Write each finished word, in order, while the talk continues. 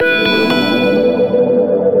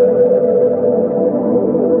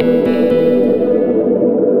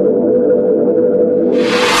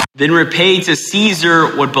Then repay to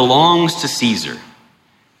Caesar what belongs to Caesar,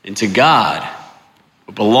 and to God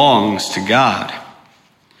what belongs to God.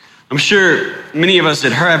 I'm sure many of us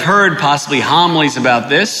have heard possibly homilies about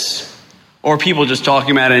this, or people just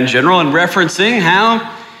talking about it in general and referencing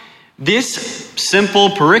how this simple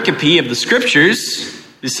pericope of the scriptures,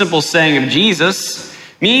 this simple saying of Jesus,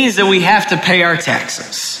 means that we have to pay our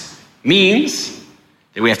taxes. Means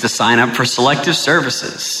that we have to sign up for selective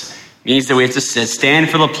services. Means that we have to stand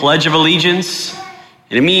for the Pledge of Allegiance.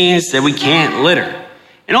 And it means that we can't litter.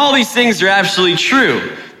 And all these things are absolutely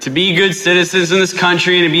true. To be good citizens in this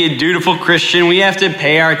country and to be a dutiful Christian, we have to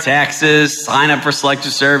pay our taxes, sign up for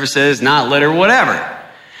selective services, not litter, whatever.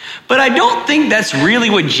 But I don't think that's really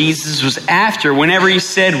what Jesus was after whenever he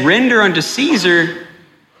said, render unto Caesar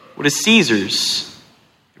what is Caesar's,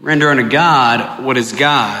 render unto God what is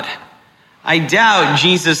God. I doubt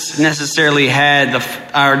Jesus necessarily had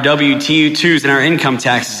our W-2s and our income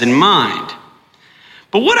taxes in mind.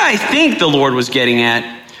 But what I think the Lord was getting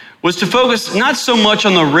at was to focus not so much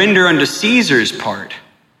on the render unto Caesar's part,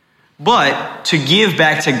 but to give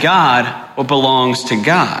back to God what belongs to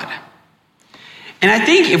God. And I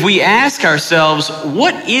think if we ask ourselves,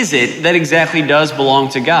 what is it that exactly does belong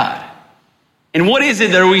to God? And what is it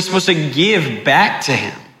that are we supposed to give back to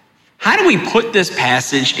him? How do we put this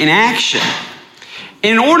passage in action?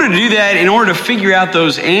 And in order to do that, in order to figure out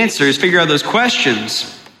those answers, figure out those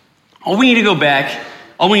questions, all we need to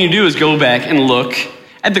do is go back and look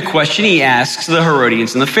at the question he asks the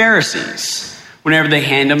Herodians and the Pharisees whenever they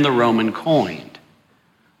hand him the Roman coin.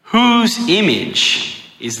 Whose image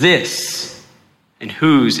is this? And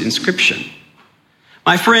whose inscription?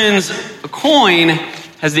 My friends, a coin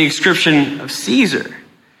has the inscription of Caesar,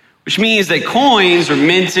 which means that coins are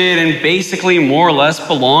minted and basically more or less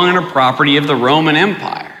belong and are property of the Roman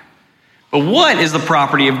Empire. But what is the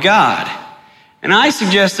property of God? And I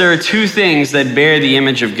suggest there are two things that bear the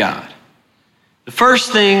image of God. The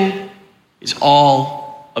first thing is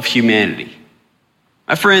all of humanity.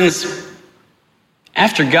 My friends,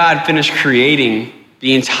 after God finished creating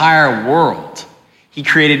the entire world, he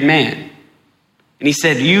created man. And he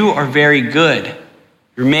said, you are very good.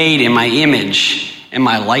 You're made in my image and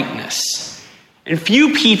my likeness. And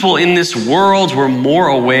few people in this world were more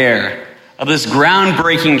aware of this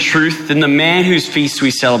groundbreaking truth than the man whose feast we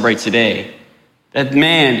celebrate today. That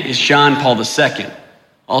man is John Paul II,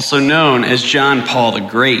 also known as John Paul the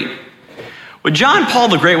Great. What John Paul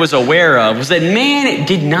the Great was aware of was that man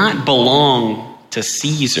did not belong to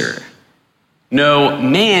Caesar. No,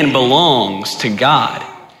 man belongs to God.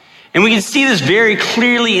 And we can see this very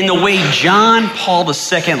clearly in the way John Paul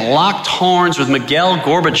II locked horns with Mikhail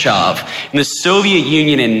Gorbachev in the Soviet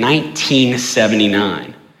Union in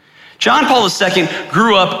 1979. John Paul II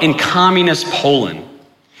grew up in communist Poland,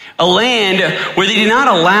 a land where they did not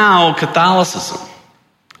allow Catholicism,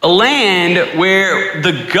 a land where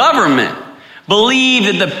the government believed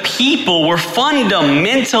that the people were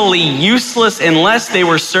fundamentally useless unless they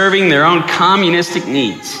were serving their own communistic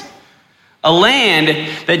needs. A land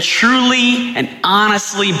that truly and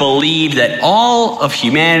honestly believed that all of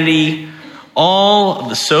humanity, all of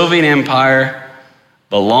the Soviet Empire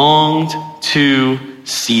belonged to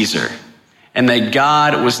Caesar, and that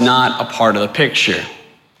God was not a part of the picture.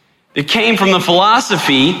 It came from the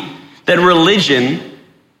philosophy that religion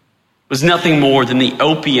was nothing more than the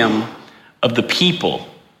opium of the people.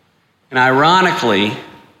 And ironically,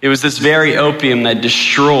 it was this very opium that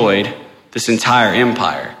destroyed this entire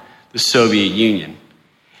empire, the Soviet Union.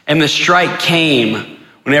 And the strike came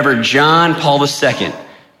whenever John Paul II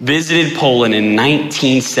visited Poland in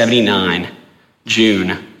 1979,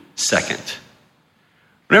 June 2nd.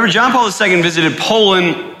 Whenever John Paul II visited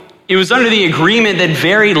Poland, it was under the agreement that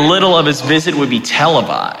very little of his visit would be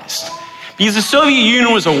televised, because the Soviet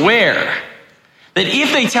Union was aware that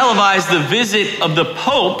if they televised the visit of the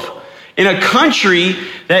Pope in a country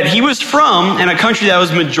that he was from, and a country that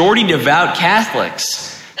was majority devout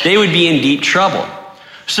Catholics, they would be in deep trouble.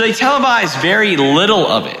 So they televised very little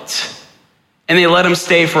of it, and they let him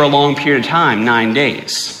stay for a long period of time, 9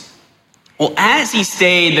 days. Well, as he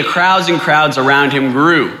stayed, the crowds and crowds around him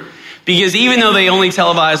grew, because even though they only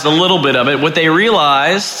televised a little bit of it, what they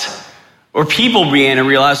realized, or people began to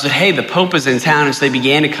realize, that, hey, the Pope is in town, and so they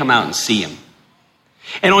began to come out and see him.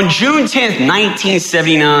 And on June 10th,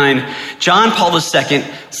 1979, John Paul II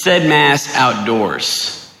said Mass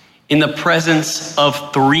outdoors in the presence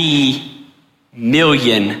of 3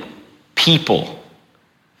 million people.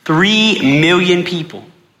 3 million people.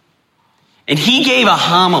 And he gave a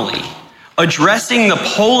homily addressing the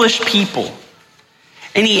Polish people.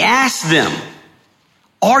 And he asked them,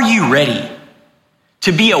 are you ready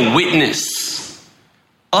to be a witness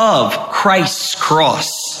of Christ's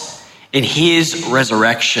cross and his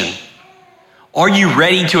resurrection? Are you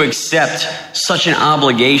ready to accept such an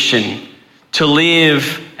obligation to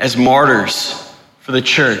live as martyrs for the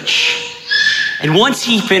church? And once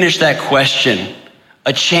he finished that question,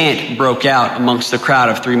 a chant broke out amongst the crowd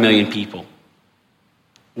of 3 million people.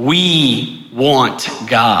 We want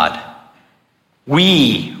God.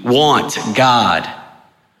 We want God.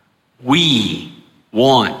 We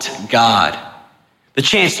want God. The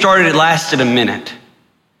chant started, it lasted a minute,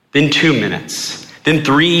 then 2 minutes, then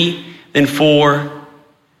 3, then 4,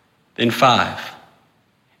 then 5.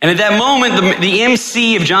 And at that moment, the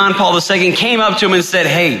MC of John Paul II came up to him and said,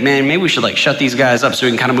 hey, man, maybe we should shut these guys up so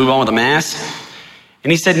we can kind of move on with the Mass. And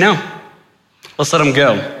he said, no, let's let them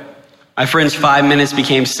go. My friends, 5 minutes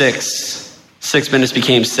became 6. 6 minutes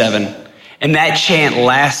became 7. And that chant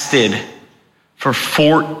lasted for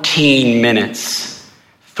 14 minutes.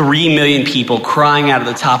 3 million people crying out at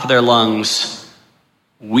the top of their lungs,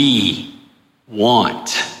 we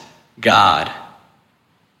want God.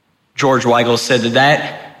 George Weigel said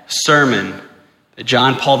that sermon that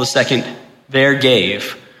John Paul II there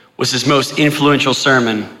gave was his most influential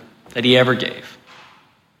sermon that he ever gave.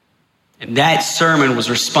 And that sermon was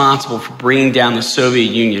responsible for bringing down the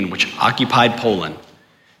Soviet Union, which occupied Poland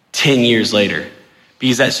 10 years later,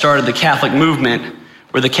 because that started the Catholic movement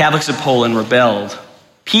where the Catholics of Poland rebelled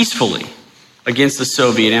peacefully against the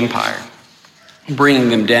Soviet Empire, bringing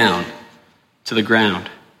them down to the ground.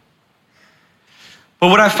 But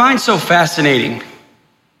what I find so fascinating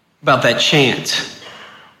about that chant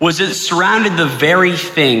was it surrounded the very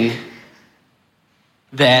thing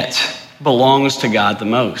that belongs to God the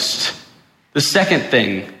most. The second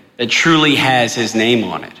thing that truly has his name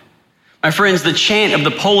on it. My friends, the chant of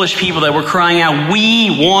the Polish people that were crying out,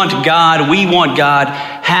 we want God,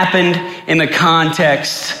 happened in the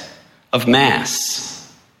context of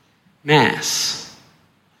Mass. Mass.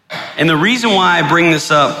 And the reason why I bring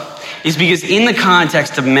this up is because in the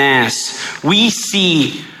context of Mass, we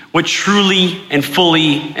see what truly and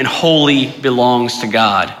fully and wholly belongs to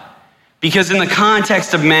God. Because in the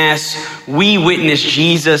context of Mass, we witness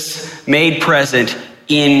Jesus made present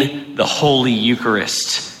in the Holy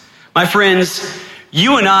Eucharist. My friends,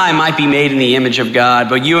 you and I might be made in the image of God,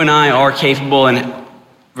 but you and I are capable, and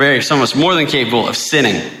some of us more than capable, of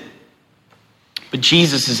sinning. But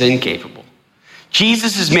Jesus is incapable.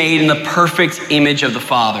 Jesus is made in the perfect image of the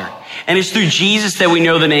Father. And it's through Jesus that we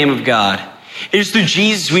know the name of God. It is through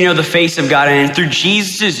Jesus we know the face of God. And through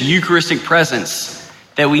Jesus' Eucharistic presence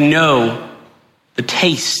that we know the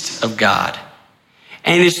taste of God.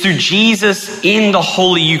 And it's through Jesus in the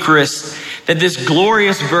Holy Eucharist that this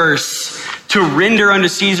glorious verse, to render unto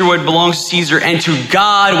Caesar what belongs to Caesar and to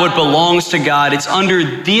God what belongs to God, it's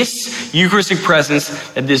under this Eucharistic presence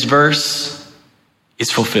that this verse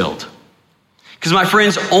is fulfilled. Because my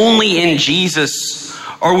friends, only in Jesus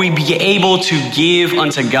are we be able to give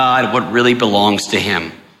unto God what really belongs to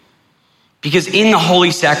him. Because in the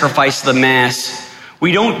holy sacrifice of the Mass,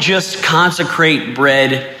 we don't just consecrate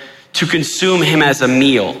bread to consume him as a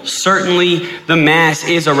meal. Certainly, the Mass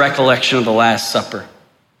is a recollection of the Last Supper.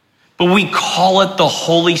 But we call it the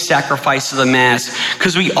holy sacrifice of the Mass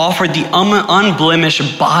because we offer the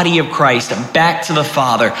unblemished body of Christ back to the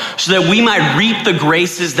Father so that we might reap the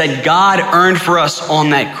graces that God earned for us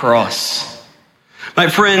on that cross. My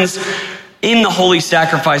friends, in the holy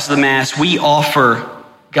sacrifice of the Mass, we offer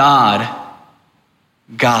God.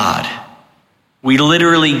 We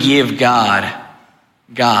literally give God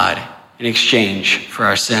in exchange for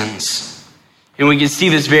our sins. And we can see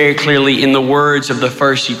this very clearly in the words of the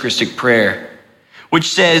first Eucharistic prayer, which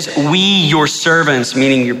says, we, your servants,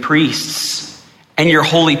 meaning your priests, and your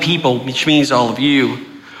holy people, which means all of you,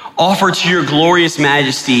 offer to your glorious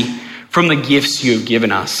majesty from the gifts you have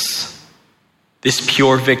given us. This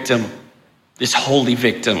pure victim, this holy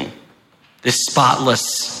victim, this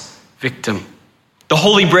spotless victim, the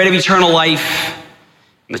holy bread of eternal life,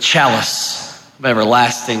 and the chalice of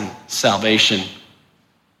everlasting salvation.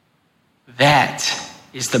 That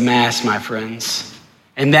is the Mass, my friends.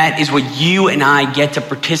 And that is what you and I get to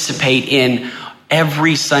participate in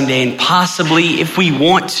every Sunday, and possibly, if we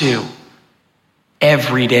want to,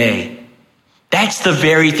 every day. That's the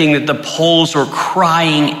very thing that the Poles were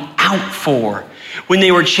crying out for when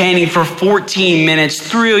they were chanting for 14 minutes,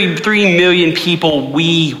 3 million people,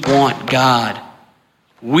 we want God.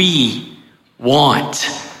 We want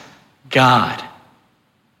God.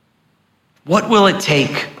 What will it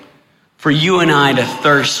take for you and I to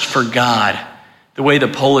thirst for God the way the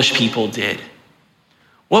Polish people did?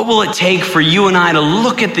 What will it take for you and I to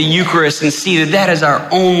look at the Eucharist and see that that is our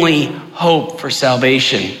only hope for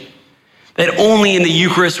salvation? that only in the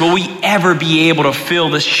Eucharist will we ever be able to fill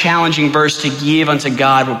this challenging verse to give unto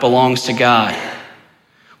God what belongs to God.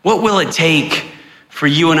 What will it take for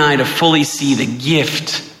you and I to fully see the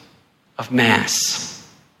gift of Mass?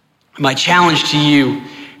 My challenge to you,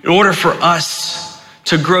 in order for us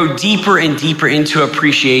to grow deeper and deeper into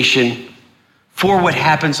appreciation for what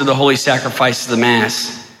happens in the holy sacrifice of the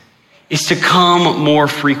Mass, is to come more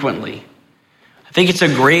frequently. I think it's a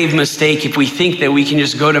grave mistake if we think that we can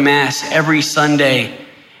just go to Mass every Sunday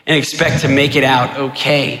and expect to make it out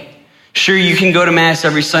okay. Sure, you can go to Mass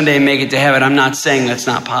every Sunday and make it to heaven. I'm not saying that's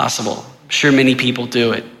not possible. I'm sure many people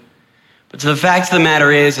do it. But the fact of the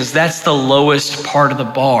matter is that's the lowest part of the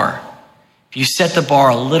bar. If you set the bar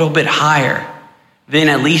a little bit higher, then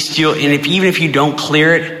at least even if you don't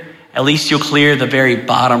clear it, at least you'll clear the very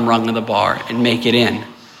bottom rung of the bar and make it in.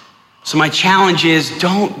 So my challenge is,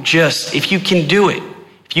 if you can do it,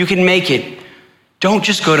 if you can make it, don't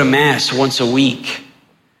just go to Mass once a week,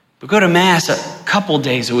 but go to Mass a couple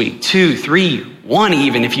days a week, 2, 3, 1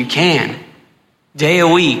 even if you can, day a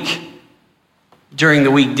week during the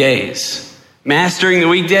weekdays. Mass during the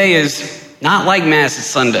weekday is not like Mass at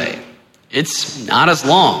Sunday. It's not as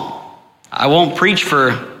long. I won't preach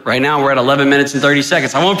right now we're at 11 minutes and 30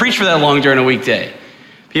 seconds. I won't preach for that long during a weekday.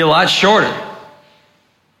 It'll be a lot shorter.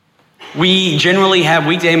 We generally have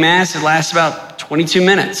weekday Mass that lasts about 22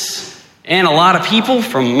 minutes. And a lot of people,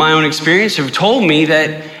 from my own experience, have told me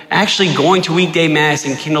that actually going to weekday Mass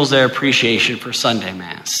enkindles their appreciation for Sunday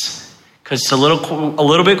Mass. Because it's a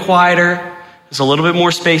little bit quieter, there's a little bit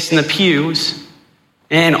more space in the pews,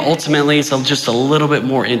 and ultimately it's just a little bit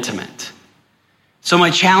more intimate. So my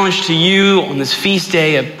challenge to you on this feast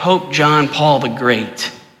day of Pope John Paul the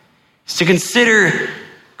Great is to consider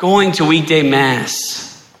going to weekday Mass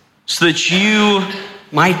so that you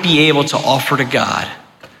might be able to offer to God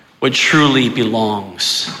what truly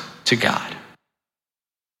belongs to God.